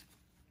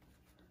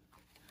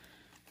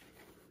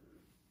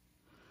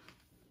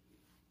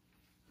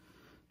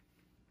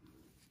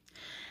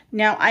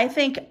 Now, I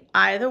think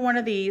either one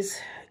of these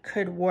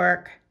could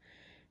work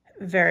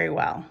very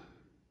well.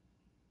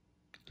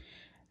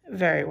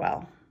 Very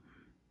well.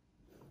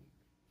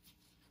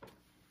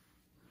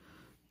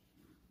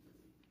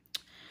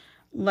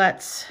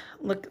 Let's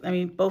look, I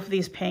mean, both of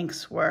these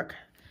pinks work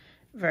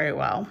very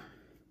well.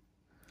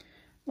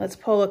 Let's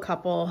pull a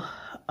couple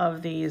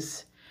of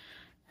these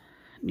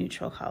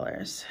neutral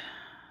colors.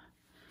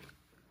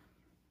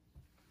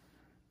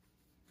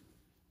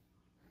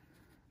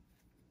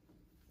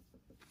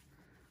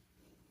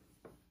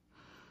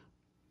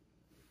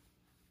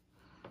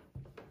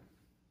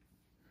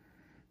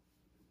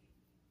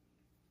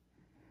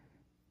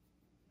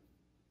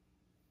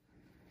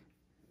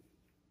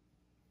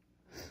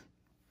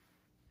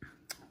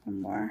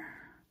 One more.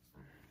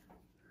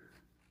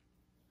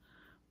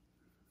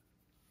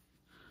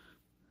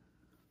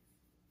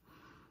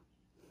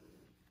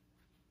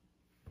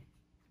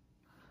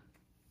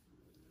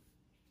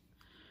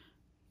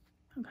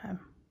 Okay.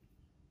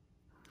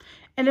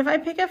 And if I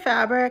pick a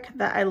fabric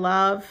that I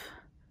love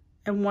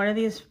and one of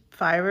these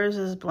fibers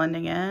is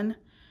blending in,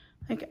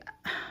 like,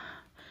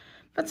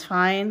 that's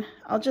fine.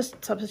 I'll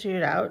just substitute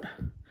it out.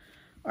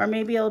 Or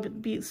maybe it'll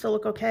still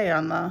look okay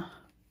on the,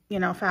 you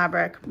know,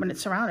 fabric when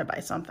it's surrounded by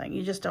something.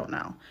 You just don't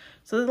know.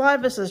 So a lot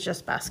of this is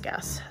just best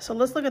guess. So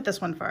let's look at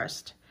this one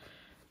first.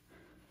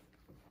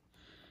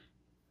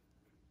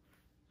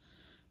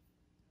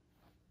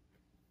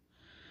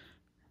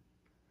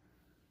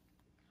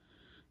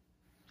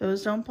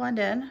 Those don't blend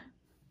in.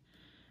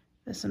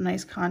 There's some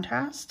nice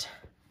contrast.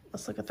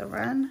 Let's look at the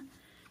wren.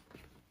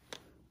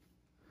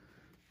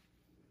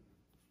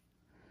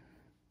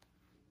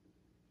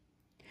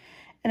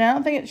 And I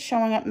don't think it's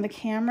showing up in the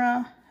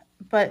camera,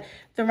 but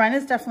the wren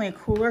is definitely a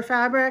cooler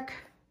fabric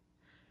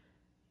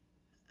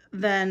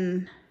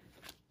than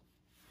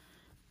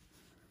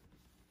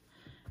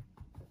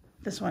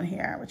this one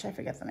here, which I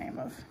forget the name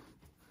of.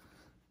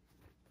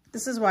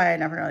 This is why I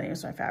never really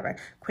use my fabric,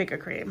 Quaker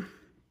Cream.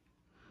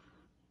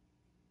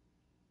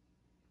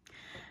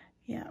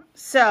 Yeah,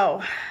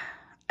 so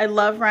I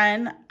love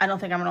wren. I don't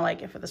think I'm gonna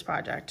like it for this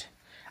project.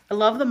 I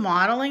love the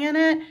modeling in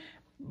it,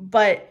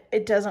 but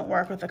it doesn't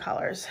work with the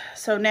colors.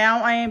 So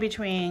now I am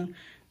between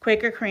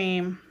Quaker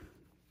Cream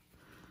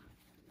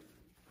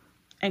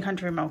and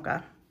Country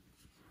Mocha.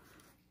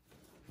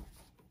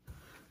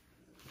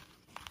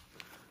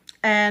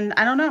 And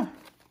I don't know.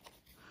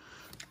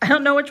 I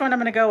don't know which one I'm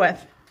gonna go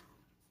with.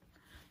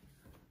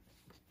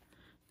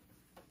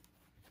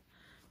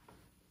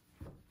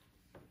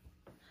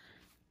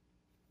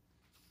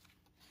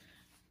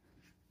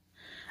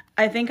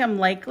 I think I'm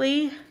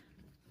likely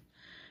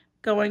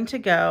going to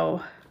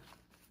go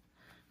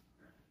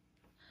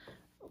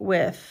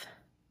with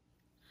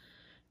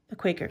the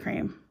Quaker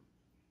cream.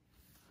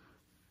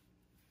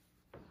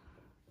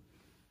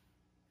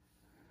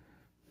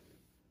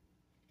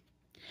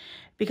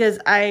 Because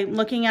I'm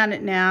looking at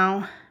it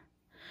now,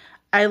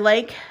 I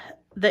like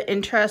the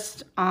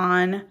interest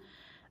on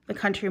the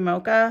Country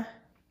Mocha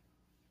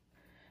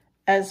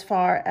as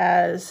far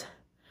as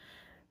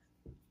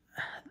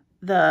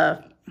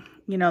the,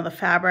 you know, the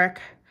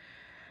fabric.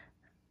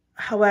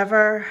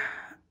 However,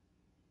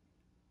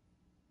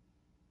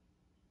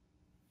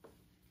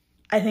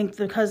 I think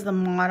because the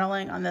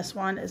modeling on this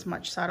one is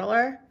much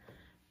subtler,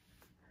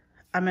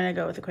 I'm gonna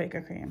go with the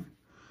Quaker cream.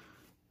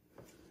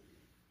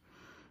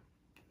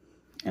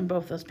 And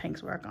both those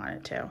pinks work on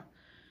it too.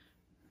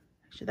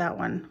 Actually, that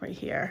one right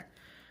here.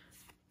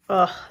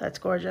 Oh, that's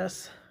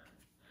gorgeous.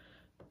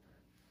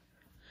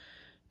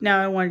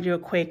 Now I want to do a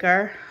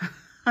Quaker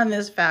on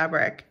this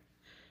fabric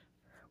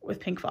with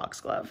pink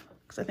foxglove,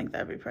 because I think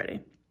that'd be pretty.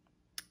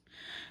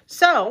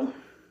 So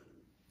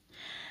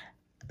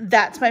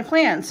that's my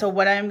plan. So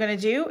what I'm going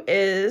to do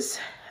is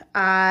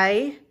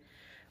my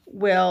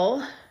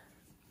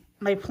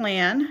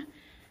plan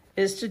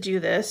is to do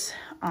this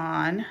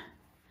on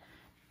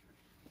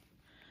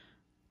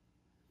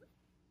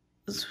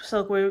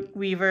Silk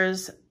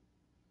Weavers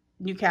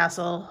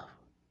Newcastle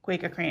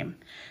Quaker cream.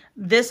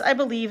 This, I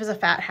believe, is a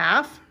fat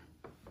half.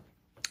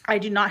 I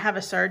do not have a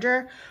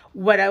serger.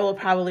 What I will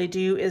probably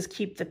do is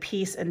keep the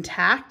piece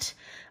intact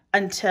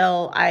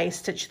until I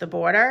stitch the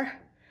border.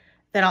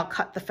 Then I'll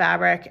cut the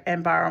fabric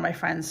and borrow my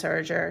friend's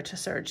serger to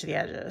serge the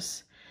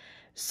edges.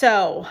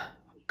 So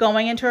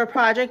going into a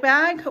project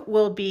bag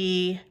will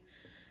be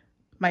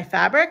my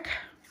fabric,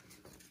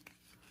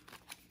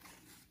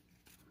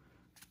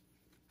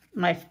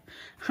 my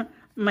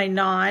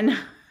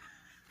non-Nicole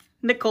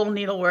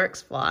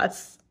Needleworks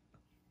floss.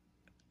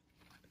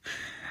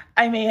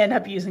 I may end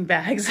up using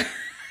bags.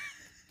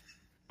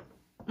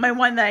 My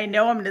one that I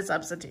know I'm going to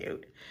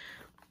substitute.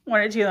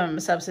 One or two of them I'm going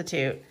to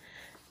substitute.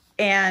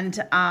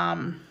 And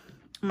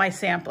my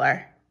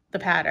sampler, the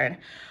pattern.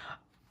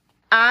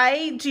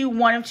 I do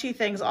one of two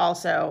things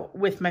also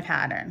with my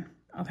pattern,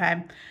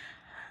 okay?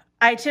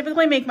 I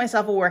typically make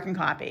myself a working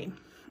copy.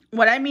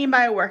 What I mean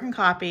by a working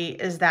copy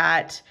is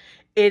that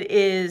it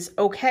is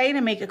okay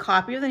to make a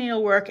copy of the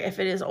needlework if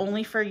it is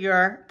only for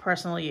your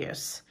personal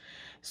use.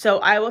 So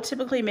I will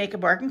typically make a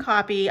working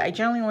copy. I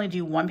generally only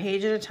do 1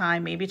 page at a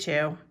time, maybe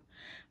 2,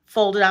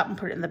 fold it up and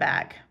put it in the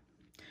bag.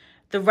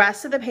 The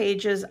rest of the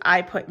pages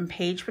I put in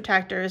page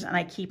protectors and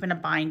I keep in a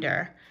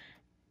binder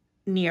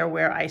near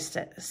where I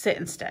sit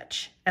and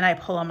stitch, and I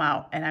pull them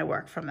out and I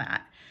work from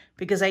that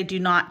because I do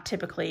not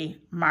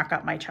typically mark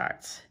up my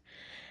charts.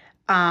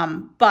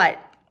 But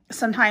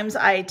sometimes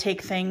I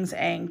take things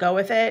and go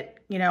with it,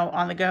 you know,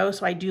 on the go.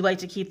 So I do like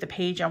to keep the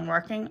page I'm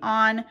working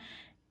on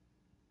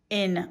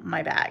in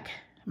my bag,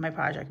 my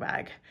project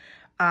bag.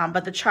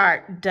 But the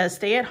chart does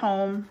stay at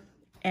home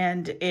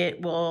and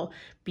it will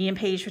be in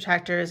page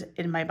protectors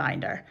in my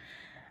binder.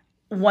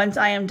 Once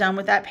I am done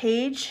with that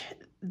page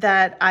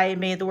that I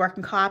made the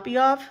working copy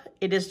of,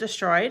 it is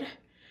destroyed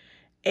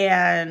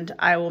and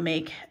I will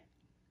make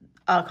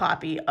a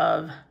copy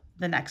of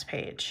the next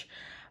page.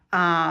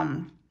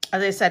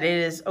 As I said, it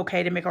is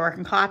okay to make a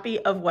working copy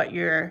of what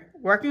you're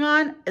working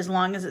on as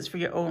long as it's for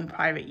your own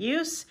private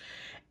use.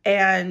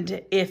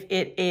 And if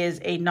it is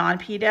a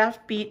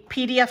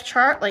non-PDF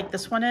chart like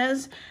this one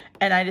is,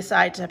 and I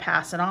decide to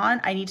pass it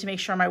on, I need to make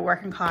sure my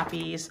working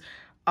copies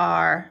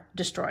are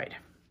destroyed.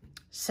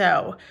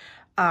 So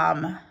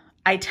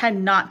I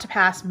tend not to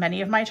pass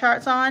many of my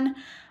charts on.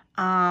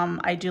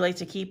 I do like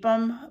to keep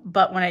them,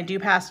 but when I do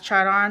pass a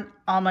chart on,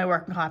 all my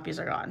working copies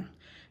are gone.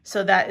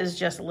 So that is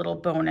just a little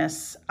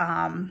bonus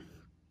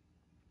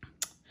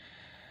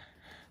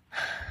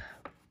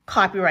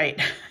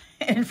copyright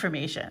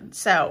information.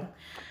 So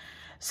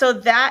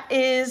that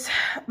is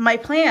my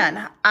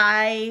plan.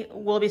 I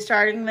will be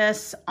starting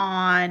this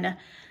on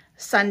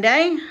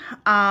Sunday.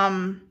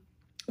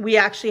 We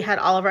actually had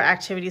all of our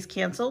activities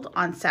canceled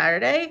on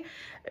Saturday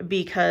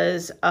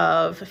because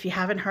of, if you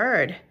haven't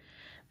heard,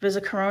 there's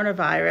a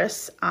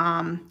coronavirus,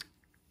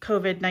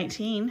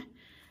 COVID-19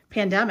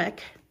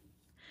 pandemic.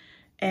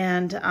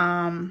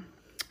 And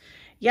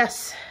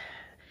yes,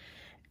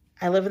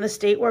 I live in the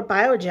state where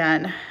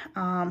Biogen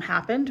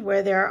happened,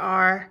 where there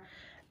are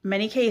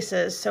many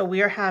cases. So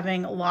we are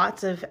having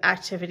lots of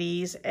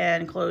activities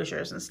and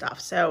closures and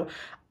stuff. So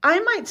I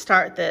might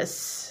start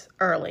this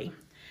early,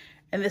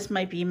 and this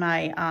might be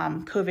my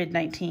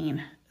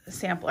COVID-19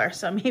 sampler.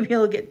 So maybe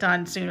it'll get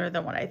done sooner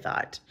than what I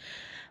thought.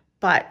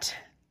 But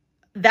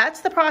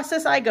that's the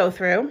process I go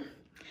through.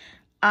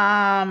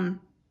 I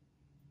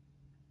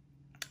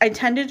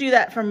tend to do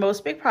that for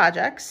most big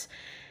projects.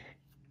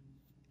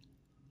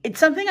 It's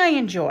something I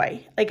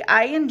enjoy. Like,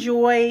 I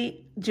enjoy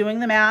doing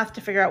the math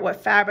to figure out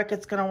what fabric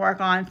it's going to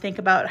work on, think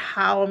about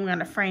how I'm going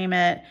to frame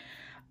it,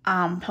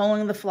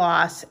 pulling the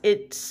floss.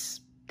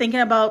 It's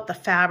thinking about the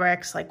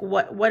fabrics, like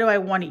what do I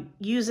want to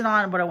use it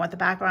on, what do I want the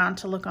background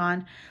to look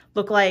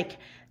like.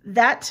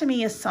 That to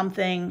me is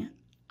something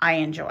I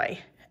enjoy.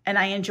 And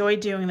I enjoy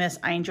doing this.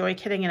 I enjoy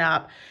kitting it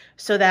up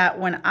so that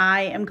when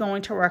I am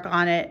going to work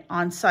on it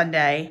on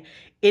Sunday,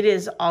 it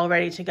is all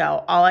ready to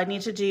go. All I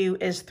need to do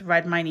is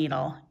thread my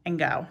needle and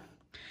go.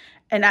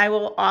 And I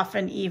will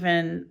often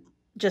even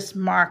just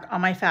mark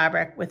on my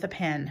fabric with a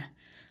pin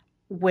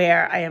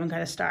where I am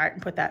going to start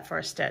and put that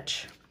first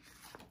stitch.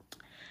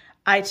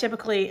 I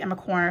typically am a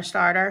corner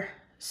starter,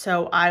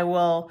 so I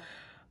will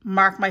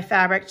mark my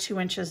fabric 2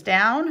 inches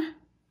down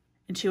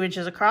and 2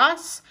 inches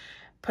across,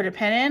 put a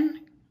pin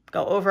in,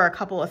 go over a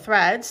couple of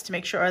threads to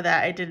make sure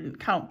that I didn't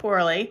count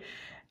poorly,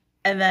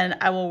 and then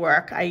I will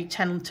work. I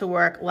tend to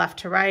work left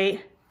to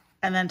right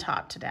and then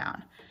top to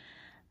down.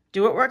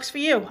 Do what works for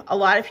you. A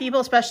lot of people,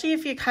 especially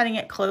if you're cutting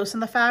it close in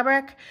the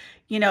fabric,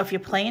 you know, if you're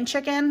playing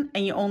chicken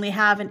and you only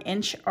have 1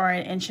 inch or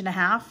 1.5 inches,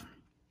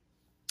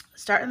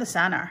 start in the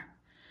center,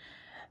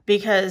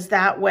 because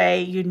that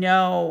way you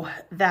know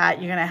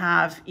that you're gonna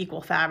have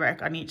equal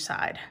fabric on each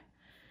side.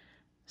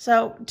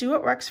 So do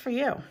what works for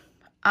you.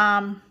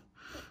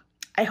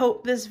 I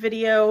hope this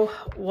video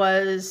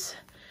was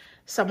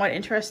somewhat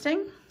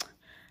interesting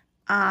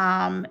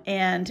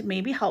and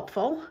maybe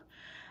helpful.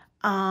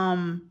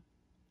 I'd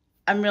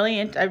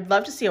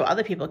love to see how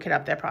other people kit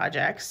up their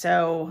projects.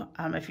 So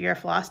if you're a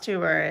floss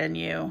tuber and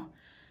you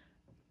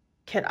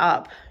kit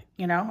up,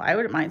 you know, I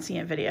wouldn't mind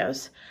seeing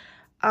videos.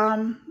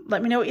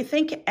 Let me know what you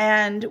think,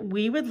 and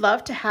we would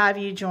love to have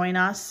you join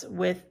us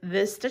with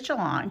this stitch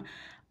along.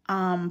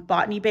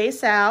 Botany Bay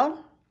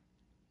Sal,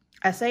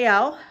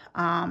 SAL,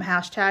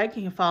 hashtag,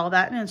 you can follow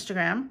that on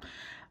Instagram.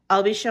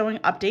 I'll be showing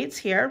updates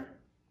here.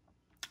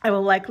 I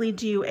will likely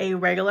do a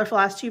regular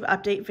floss tube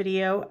update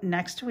video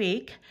next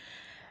week.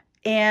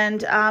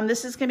 And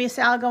this is going to be a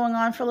Sal going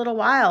on for a little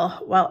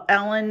while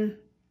Ellen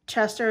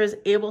Chester is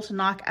able to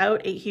knock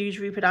out a huge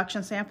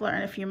reproduction sampler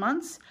in a few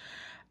months.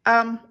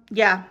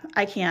 Yeah,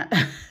 I can't.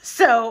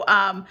 So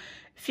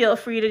feel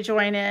free to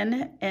join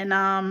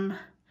in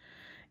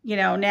you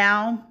know,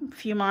 now, a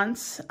few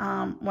months,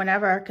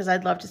 whenever, because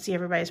I'd love to see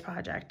everybody's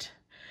project.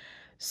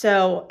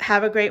 So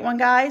have a great one,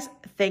 guys.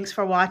 Thanks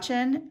for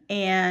watching,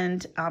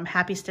 and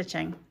happy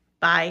stitching.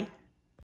 Bye.